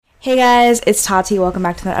Hey guys, it's Tati. Welcome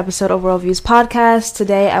back to another episode of WR7DVIEWS podcast.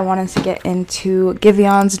 Today I wanted to get into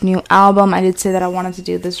Givéon's new album. I did say that I wanted to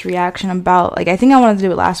do this reaction about, I think I wanted to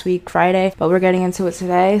do it last week, Friday, but we're getting into it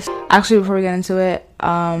today. Actually, before we get into it,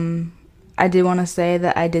 I did want to say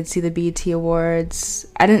that I did see the BET Awards.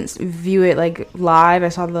 I didn't view it live. I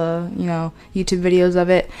saw the, YouTube videos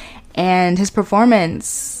of it, and his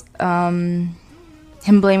performance, him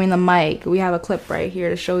blaming the mic. We have a clip right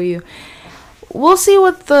here to show you. We'll see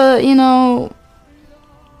what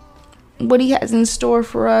what he has in store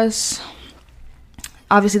for us.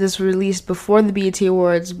 Obviously, this was released before the BET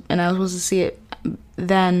Awards, and I was supposed to see it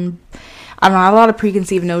then. I don't know, I have a lot of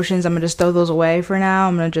preconceived notions. I'm going to just throw those away for now.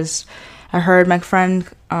 I heard my friend,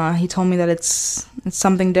 he told me that it's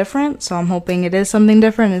something different, so I'm hoping it is something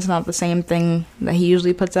different. It's not the same thing that he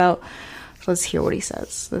usually puts out. So let's hear what he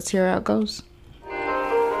says. Let's hear how it goes.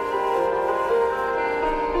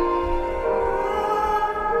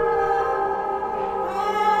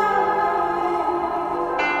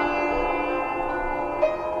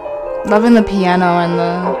 Loving the piano and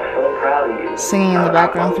the singing in the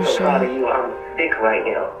background for sure. I'm so proud of you. I'm sick right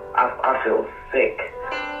now. I feel sick.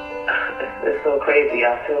 It's so crazy.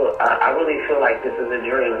 I really feel like this is a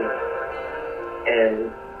dream.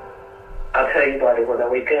 And I'll tell you about it when I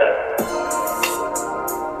wake up.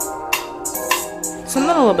 Something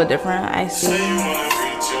a little bit different, I see. Say you wanna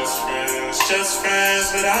be just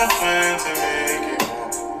friends, but I plan to make it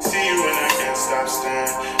more. See you when I can't stop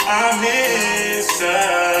staring. I miss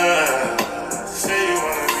us. Say you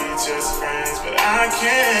wanna be just friends, but I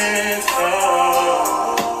can't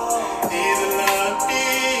fall. Either love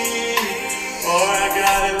me or I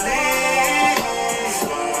gotta leave.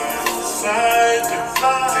 Decide to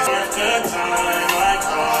fly. Worth the time I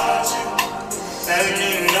caught you. Let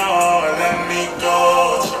me know, let me go.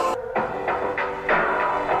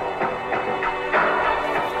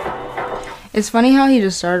 It's funny how he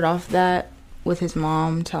just started off that with his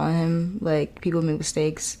mom telling him, people make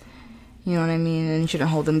mistakes, you know what I mean, and you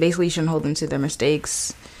shouldn't hold them, basically you shouldn't hold them to their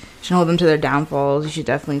mistakes, you shouldn't hold them to their downfalls, you should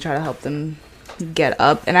definitely try to help them get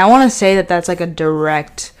up. And I want to say that that's a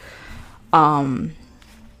direct, damn,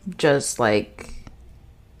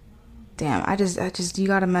 I just, you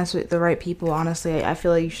gotta mess with the right people, honestly. I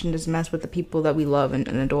feel like you shouldn't just mess with the people that we love and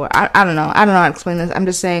adore. I don't know how to explain this. I'm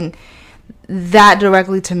just saying that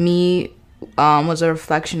directly to me was a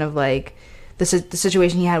reflection of the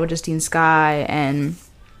situation he had with Justine Skye, and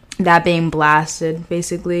that being blasted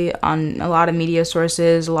basically on a lot of media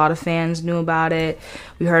sources. A lot of fans knew about it.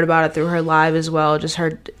 We heard about it through her live as well, just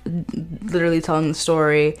her literally telling the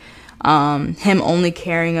story, him only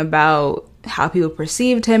caring about how people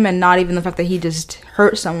perceived him and not even the fact that he just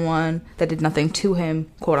hurt someone that did nothing to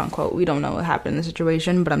him, quote unquote. We don't know what happened in the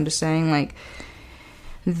situation, but I'm just saying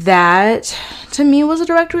that to me was a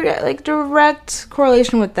direct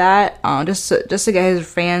correlation with that, just to get his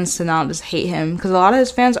fans to not just hate him, because a lot of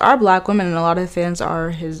his fans are black women and a lot of his fans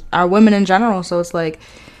are women in general. So it's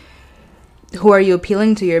who are you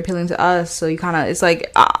appealing to? You're appealing to us. So you kind of, it's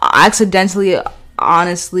accidentally,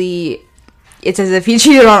 honestly, it's as if he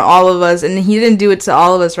cheated on all of us, and he didn't do it to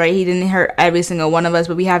all of us, right? He didn't hurt every single one of us,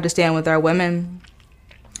 but we have to stand with our women.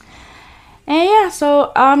 And yeah,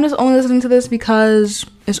 so I'm just only listening to this because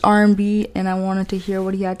it's R&B and I wanted to hear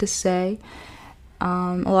what he had to say.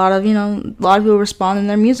 A lot of people respond in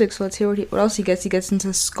their music, so let's hear what else he gets. He gets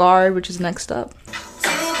into Scarred, which is next up.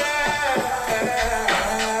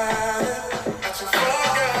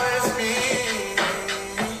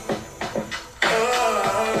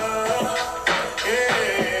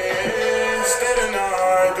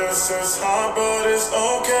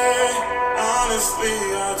 Honestly,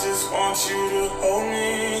 I just want you to hold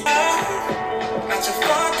me. Not your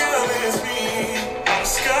fuck girl, it's me. I'm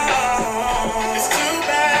scarred. It's too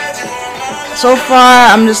bad you are not. So far,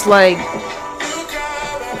 I'm just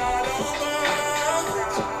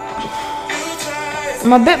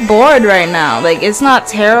I'm a bit bored right now. It's not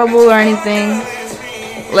terrible or anything.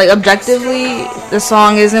 Objectively, the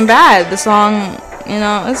song isn't bad. The song,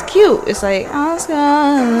 it's cute. It's I'm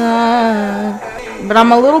scarred. But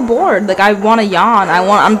I'm a little bored. I want to yawn.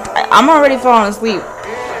 I'm already falling asleep.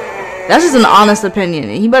 That's just an honest opinion.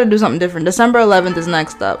 He better do something different. December 11th is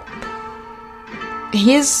next up.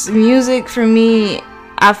 His music, for me,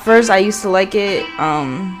 at first I used to like it.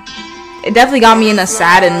 It definitely got me in a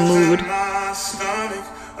saddened mood.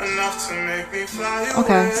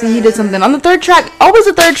 Okay, see, he did something on the third track. Always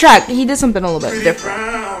the third track. He did something a little bit different.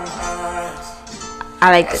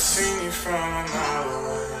 I like this.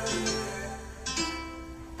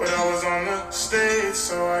 But I was on the stage,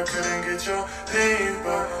 so I couldn't get your name.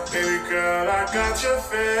 But baby girl, I got your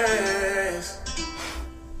face.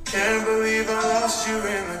 Can't believe I lost you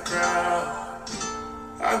in the crowd.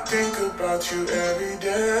 I think about you every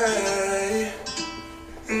day.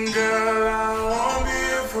 Girl, I won't be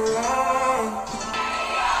here for long.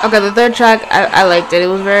 Okay, the third track, I liked it. It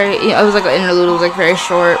was very, it was like an interlude. It was like very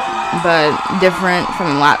short, but different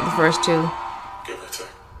from the first two.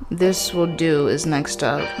 This Will Do is next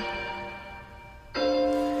up.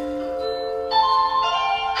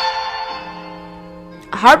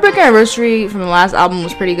 Heartbreak Anniversary from the last album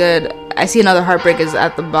was pretty good. I see another Heartbreak is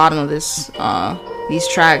at the bottom of this these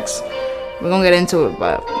tracks. We're gonna get into it,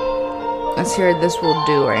 but let's hear This Will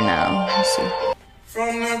Do right now. Let's see.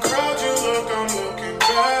 From the crowd you look, I'm looking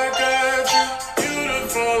back at you.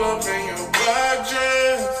 Beautiful up in your black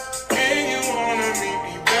dress. And you wanna meet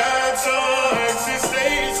me back, so exit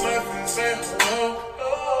stage left and say hello.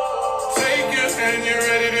 Take your hand, you're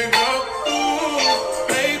ready to go. Ooh,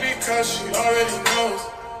 baby, cause she already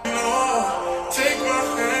knows. Take my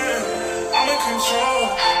hand, I'm in control.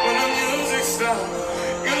 When the music stops,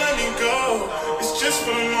 you let me go. It's just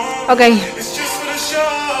for the moment. Okay. It's just for the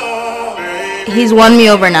show. He's won me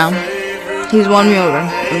over now. He's won me over.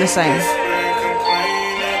 I'm just saying.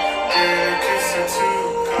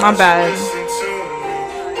 My bad.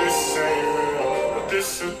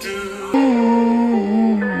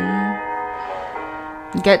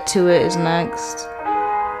 Get To It is next.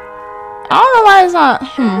 I don't know why it's not. The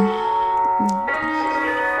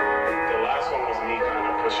last one was me kind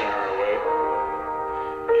of pushing her away.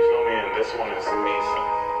 You feel me? And this one is me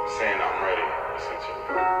saying I'm ready,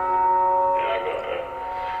 essentially. And I go,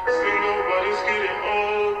 single bodies get it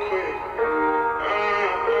all quick.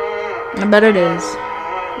 I bet it is.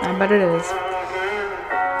 I bet it is.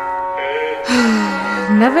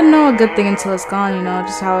 Never know a good thing until it's gone, you know,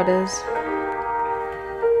 just how it is.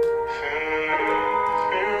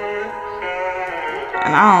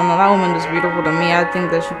 And I don't know, that woman is beautiful to me. I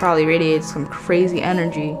think that she probably radiates some crazy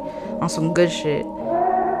energy on some good shit.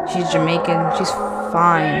 She's Jamaican. She's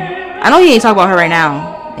fine. I know he ain't talking about her right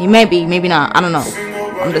now. He may be, maybe not. I don't know.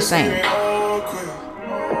 I'm just saying.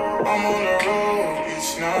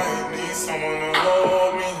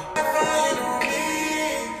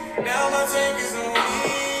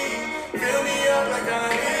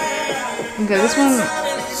 Okay, this one.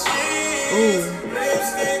 Ooh.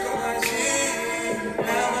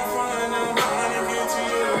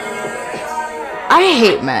 I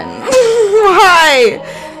hate men. Why?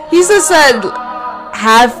 He just said,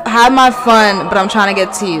 have my fun, but I'm trying to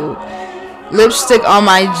get to you. Lipstick on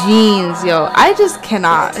my jeans, yo. I just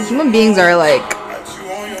cannot. Human beings are like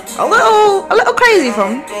a little crazy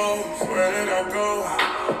from.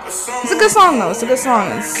 It's a good song though. It's a good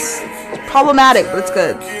song. It's problematic, but it's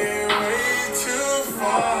good.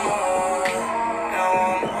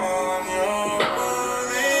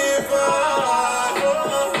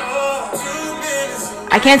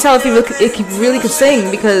 I can't tell if he really could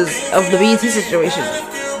sing because of the BET situation.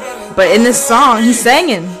 But in this song, he's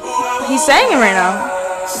singing. He's singing right now.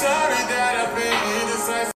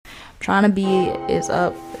 Trying to Be is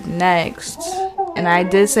up next. And I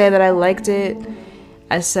did say that I liked it.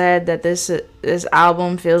 I said that this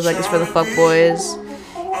album feels like it's for the fuckboys.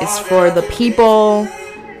 It's for the people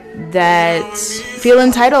that feel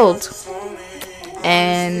entitled.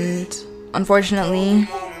 And unfortunately,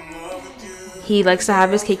 he likes to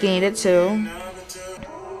have his cake and eat it too.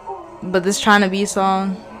 But this Trying to Be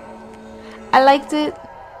song, I liked it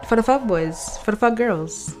for the fuck boys, for the fuck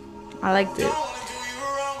girls. I liked it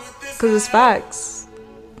because it's facts.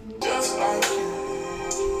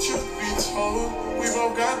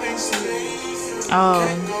 Oh,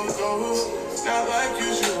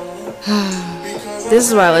 this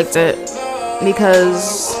is why I liked it,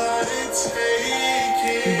 because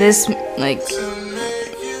this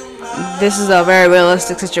is a very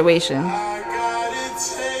realistic situation.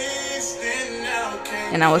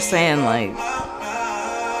 And I was saying, like,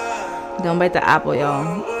 don't bite the apple,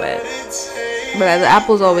 y'all. But the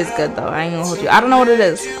apple's always good, though. I ain't gonna hold you. I don't know what it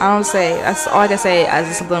is. I don't say. That's all I can say as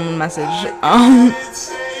a subliminal message. Yeah,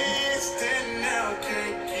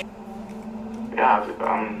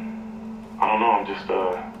 I don't know. I'm just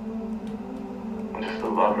a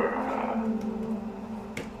lover.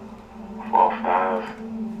 I fall fast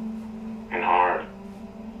and hard.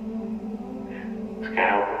 Just can't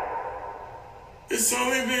help it. It's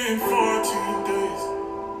only been 14 days,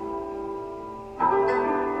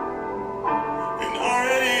 and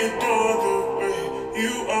already adore the way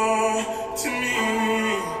you are to me.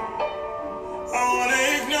 I wanna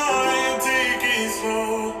ignore and take it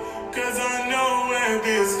slow, 'cause I know where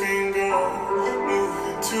this can go.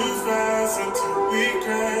 Moving too fast until we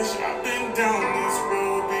crash. I've been down this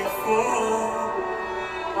road before.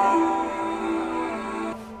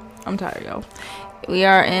 I'm tired, yo. We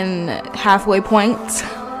are in halfway point.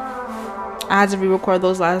 I had to re-record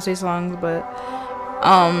those last 3 songs, but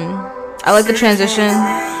I like the transition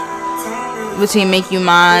between Make You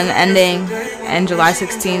Mine ending and July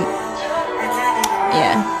 16th.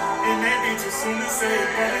 Yeah.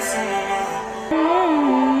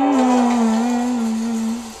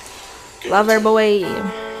 Lover Boy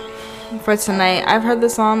for tonight. I've heard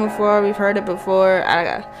this song before. We've heard it before.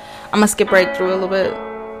 I'm gonna skip right through a little bit.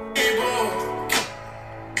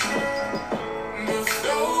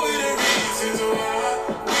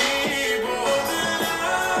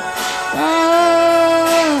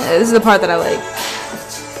 This is the part that I like.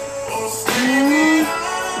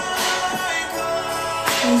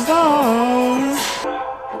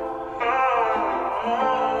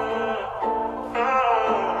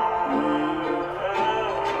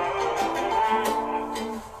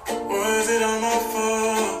 Was it all my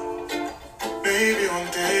fault? Maybe one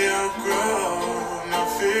day I'll grow. Not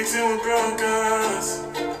fixing what broke us.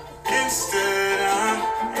 Instead, I'm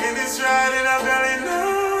in this ride and I barely know.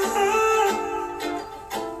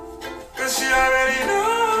 Cause she already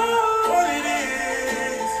knows what it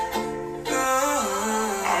is.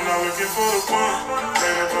 I'm not looking for the one.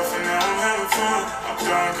 Later, but for now I'm having fun. I'm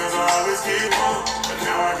done cause I always keep on. But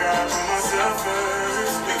now I gotta put myself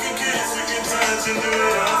first. We can kiss, we can touch and do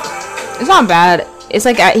it all. It's not bad. It's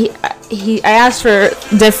like I asked for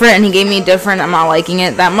different and he gave me different. I'm not liking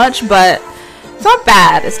it that much, but it's not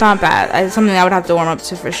bad. It's not bad. It's something I would have to warm up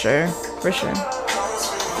to for sure. For sure.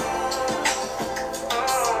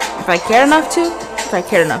 If I cared enough to.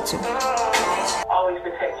 Always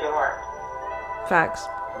protect your heart. Facts.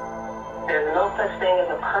 There's no such thing as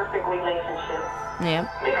a perfect relationship. Yeah.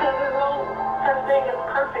 Because there's no such thing as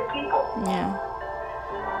perfect people. Yeah.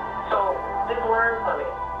 So just learn from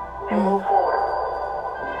it and move forward.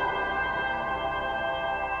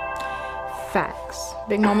 Facts.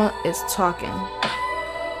 Big Mama is talking.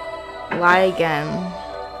 Lie Again.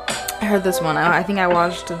 I heard this one. I think I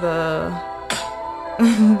watched the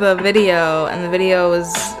video, and the video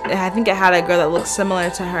was, I think it had a girl that looked similar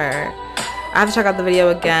to her. I have to check out the video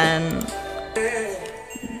again.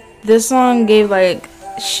 This song gave like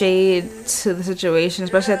shade to the situation,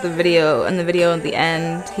 especially at the video. In the video at the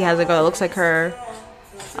end, he has a girl that looks like her,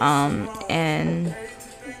 and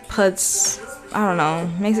puts, I don't know,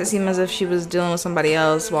 makes it seem as if she was dealing with somebody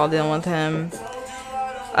else while dealing with him.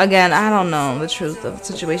 Again, I don't know the truth of the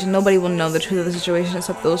situation. Nobody will know the truth of the situation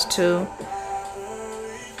except those two.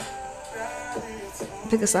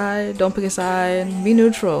 Pick a side, don't pick a side, be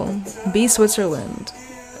neutral, be Switzerland,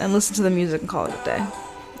 and listen to the music and call it a day,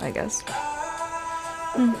 I guess.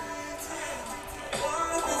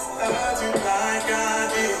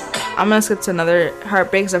 I'm gonna skip to another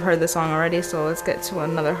heartbreak because I've heard this song already, so let's get to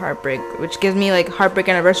another heartbreak, which gives me like heartbreak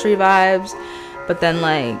anniversary vibes, but then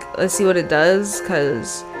like, let's see what it does,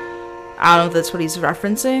 because I don't know if that's what he's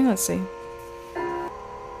referencing. Let's see.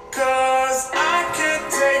 Cause I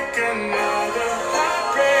can't take another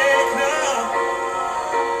heartbreak now.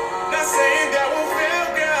 Not saying that won't feel,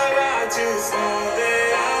 girl, I just know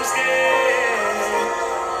that I'm scared.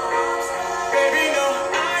 Baby, no,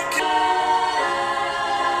 I can't.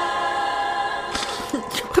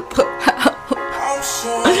 What the hell? I'm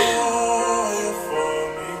sure you're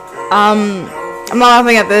for me, girl. I'm not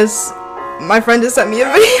laughing at this. My friend just sent me a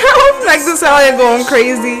video of Meg Thee Stallion going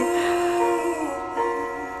crazy.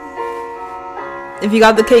 If you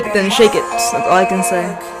got the cake, then shake it. That's all I can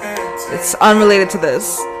say. It's unrelated to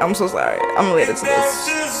this. I'm so sorry. Unrelated to this.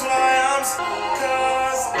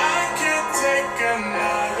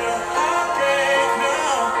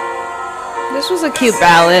 This was a cute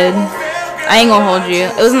ballad. I ain't gonna hold you.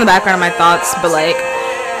 It was in the background of my thoughts, but like,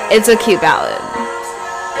 it's a cute ballad.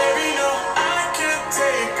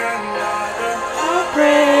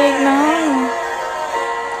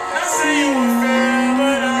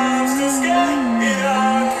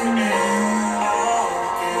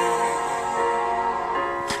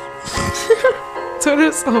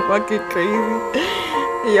 Twitter's so fucking crazy.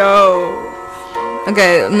 Yo.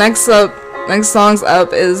 Okay, next song's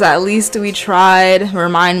up is At Least We Tried,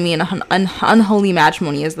 Remind Me, and Unholy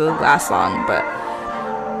Matrimony is the last song, but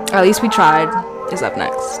At Least We Tried is up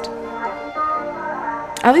next.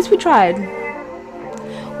 At least we tried.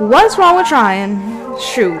 What's wrong with trying?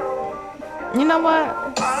 Shoot. You know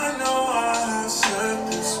what?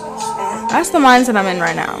 That's the mindset I'm in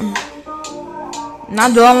right now.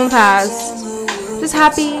 Not dwelling on the past. Just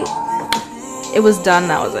happy it was done,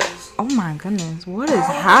 that was it. Oh my goodness, what is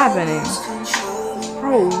happening?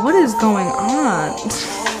 Bro, what is going on?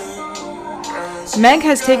 Meg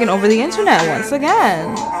has taken over the internet once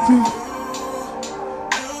again.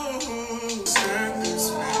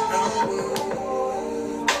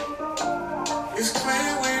 It's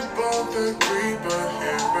clear we both agree, but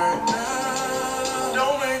here right now,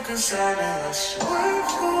 don't make a sound unless you wait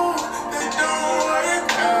for it. Don't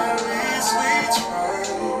work, at least we try.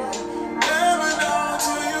 Never know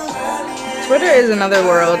till you let me in. Twitter is another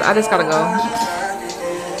world. I just gotta go.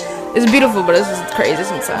 It's beautiful, but it's just crazy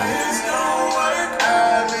sometimes.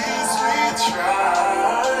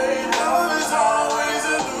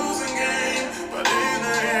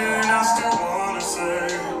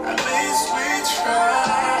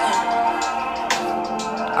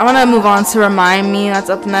 I want to move on to Remind Me. That's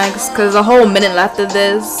up next because a whole minute left of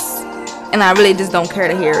this and I really just don't care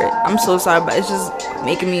to hear it. I'm so sorry, but it's just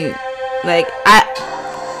making me like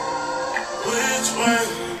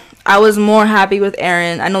I was more happy with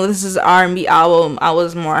Aaron. I know this is an R&B album. I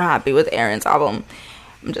was more happy with Aaron's album.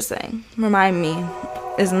 I'm just saying. Remind Me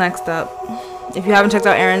is next up. If you haven't checked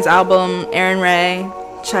out Aaron's album, Aaron Ray,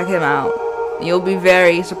 check him out. You'll be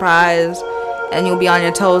very surprised and you'll be on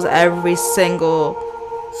your toes every single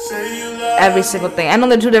thing. I know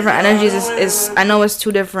they're two different energies. I know it's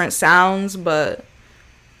two different sounds, but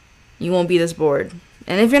you won't be this bored.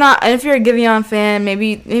 And if you're a Givéon fan,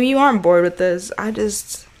 maybe you aren't bored with this. I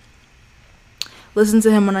just listen to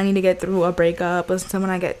him when I need to get through a breakup. Listen to him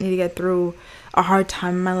when I need to get through a hard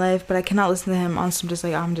time in my life. But I cannot listen to him on some just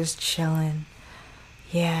like I'm just chilling.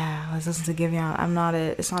 Yeah, let's listen to Givéon.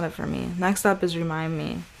 It's not it for me. Next up is Remind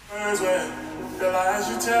Me. The lies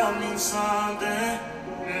you tell me something.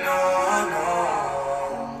 No.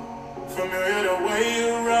 Familiar the way you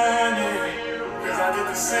run it. Cause I did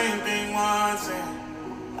the same thing once and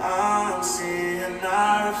I'm seeing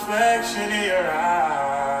my reflection in your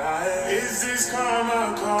eyes. Is this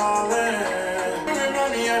karma calling? You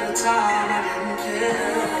remind me at the time I didn't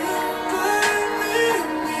care.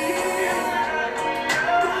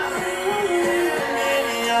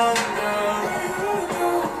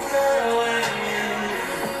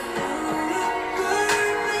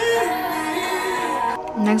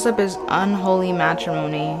 Next up is Unholy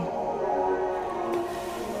Matrimony.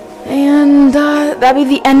 And that'll be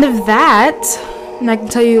the end of that. And I can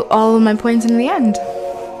tell you all of my points in the end.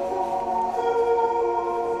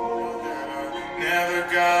 Never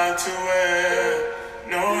got to where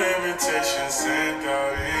no invitation sent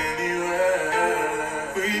out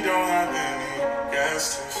anywhere. We don't have any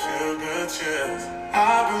guests to fill the chairs.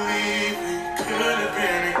 I believe we could have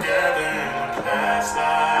been together in a past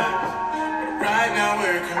life. Right now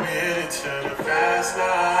we're committed to the fast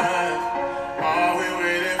life. All we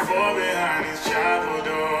waiting for behind these chapel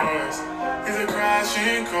doors is a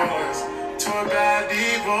crashing course to a bad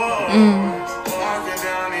divorce. Walking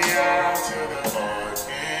down the aisle to the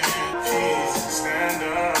organ. Peace, stand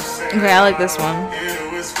up, okay, I like this one.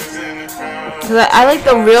 Cause I like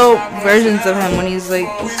the real versions of him when he's like.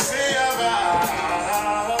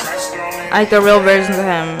 I like the real versions of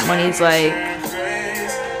him when he's like.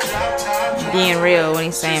 Being real when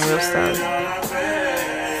he's saying real stuff.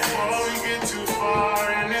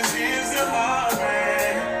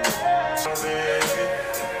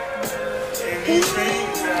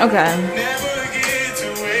 Okay.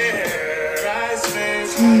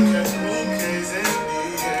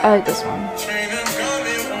 I like this one.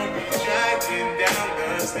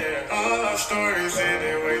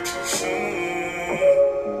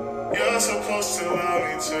 You're supposed to love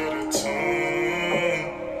me to the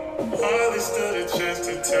tune. Hardly stood a chance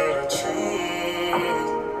to tell the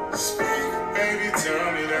truth. Speak, baby, tell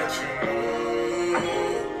me that you knew.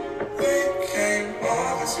 We came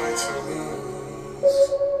all this way to lose.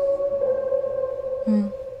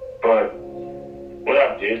 But what I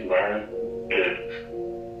did learn is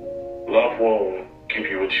love will give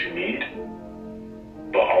you what you need,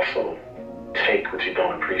 but also take what you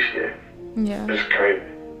don't appreciate. Yeah. It's crazy.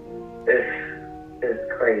 It's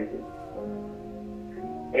crazy.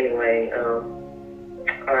 Anyway,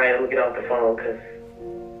 alright, let me get off the phone because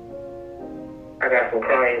I got some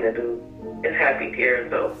crying to do. It's happy tears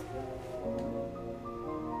though.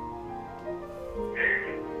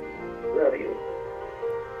 Love you.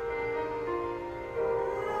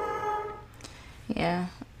 Yeah.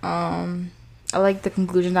 I like the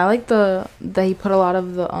conclusion. I like that he put a lot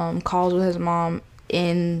of the calls with his mom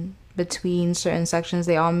in between certain sections.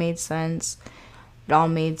 They all made sense. It all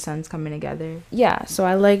made sense coming together. Yeah, so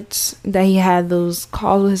I liked that he had those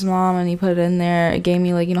calls with his mom and he put it in there. It gave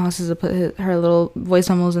me, like, you know how SZA put her little voice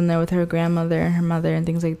memos in there with her grandmother and her mother and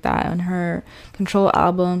things like that on her Control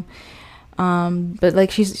album. But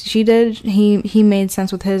like he made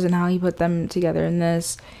sense with his and how he put them together in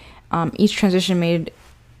this. Each transition made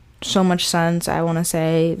so much sense. I want to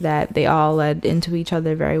say that they all led into each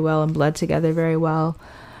other very well and bled together very well.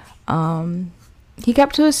 He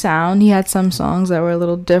kept to his sound. He had some songs that were a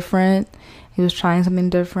little different. He was trying something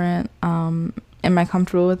different. Am I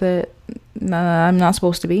comfortable with it? No, I'm not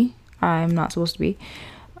supposed to be. I'm not supposed to be.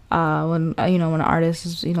 When when an artist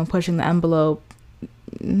is pushing the envelope,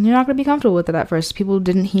 you're not gonna be comfortable with it at first. People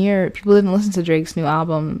didn't listen to Drake's new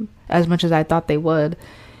album as much as I thought they would.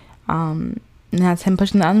 And that's him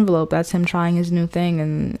pushing the envelope. That's him trying his new thing,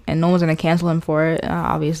 and no one's gonna cancel him for it,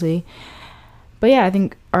 obviously. But yeah, I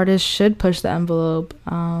think artists should push the envelope,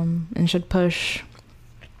 and should push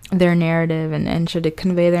their narrative, and should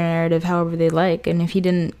convey their narrative however they like. And if he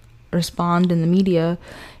didn't respond in the media,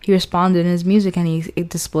 he responded in his music, and he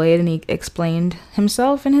displayed and he explained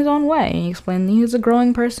himself in his own way. And he explained he's a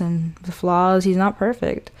growing person, the flaws. He's not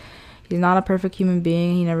perfect. He's not a perfect human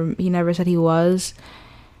being. He never said he was.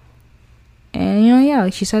 And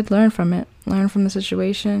like she said, learn from it, learn from the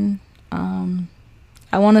situation. I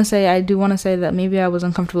do want to say that maybe I was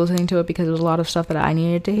uncomfortable listening to it because there was a lot of stuff that I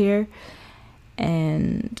needed to hear,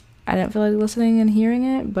 and I didn't feel like listening and hearing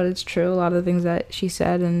it. But it's true, a lot of the things that she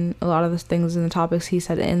said and a lot of the things in the topics he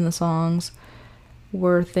said in the songs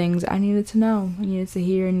were things I needed to know, I needed to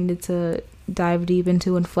hear, I needed to dive deep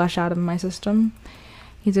into and flesh out of my system.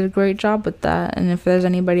 He did a great job with that. And if there's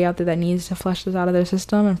anybody out there that needs to flesh this out of their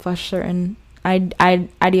system and flesh certain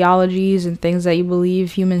ideologies and things that you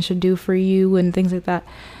believe humans should do for you and things like that,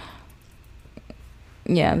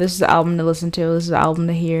 yeah, this is the album to listen to. This is the album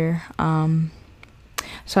to hear.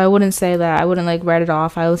 So I wouldn't say that. I wouldn't write it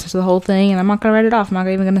off. I listened to the whole thing, and I'm not gonna write it off. I'm not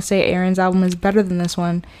even gonna say Aaron's album is better than this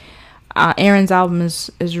one. Aaron's album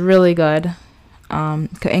is really good,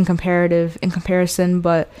 in comparison,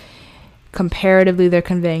 but comparatively they're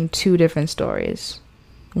conveying two different stories.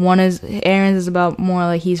 Aaron's is about more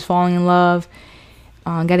like he's falling in love,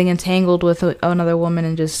 getting entangled with another woman,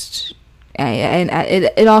 and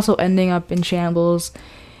it also ending up in shambles.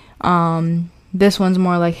 This one's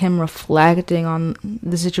more like him reflecting on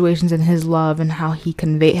the situations in his love and how he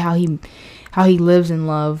lives in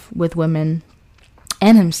love with women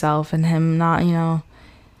and himself, and him not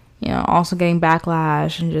also getting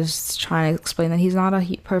backlash and just trying to explain that he's not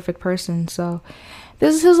a perfect person. So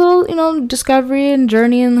this is his little, discovery and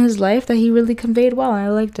journey in his life that he really conveyed well, and I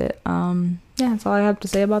liked it. Yeah, that's all I have to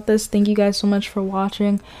say about this. Thank you guys so much for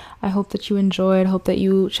watching. I hope that you enjoyed. I hope that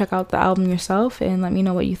you check out the album yourself and let me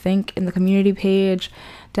know what you think in the community page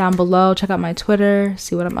down below. Check out my Twitter,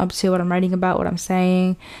 see what I'm up to, what I'm writing about, what I'm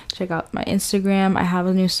saying. Check out my Instagram. I have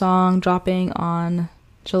a new song dropping on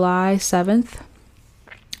July 7th.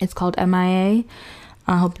 It's called MIA.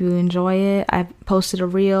 I hope you enjoy it. I posted a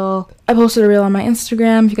reel on my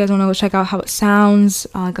Instagram. If you guys want to go check out how it sounds,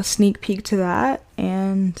 like a sneak peek to that.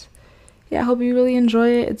 And yeah, I hope you really enjoy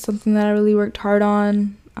it. It's something that I really worked hard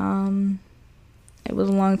on. It was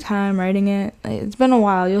a long time writing it. It's been a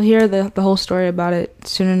while. You'll hear the whole story about it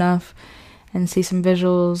soon enough and see some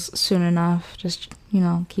visuals soon enough. Just,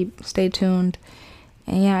 stay tuned.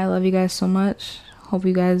 And yeah, I love you guys so much. Hope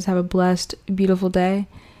you guys have a blessed, beautiful day.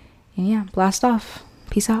 And yeah, blast off.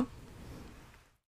 Peace out.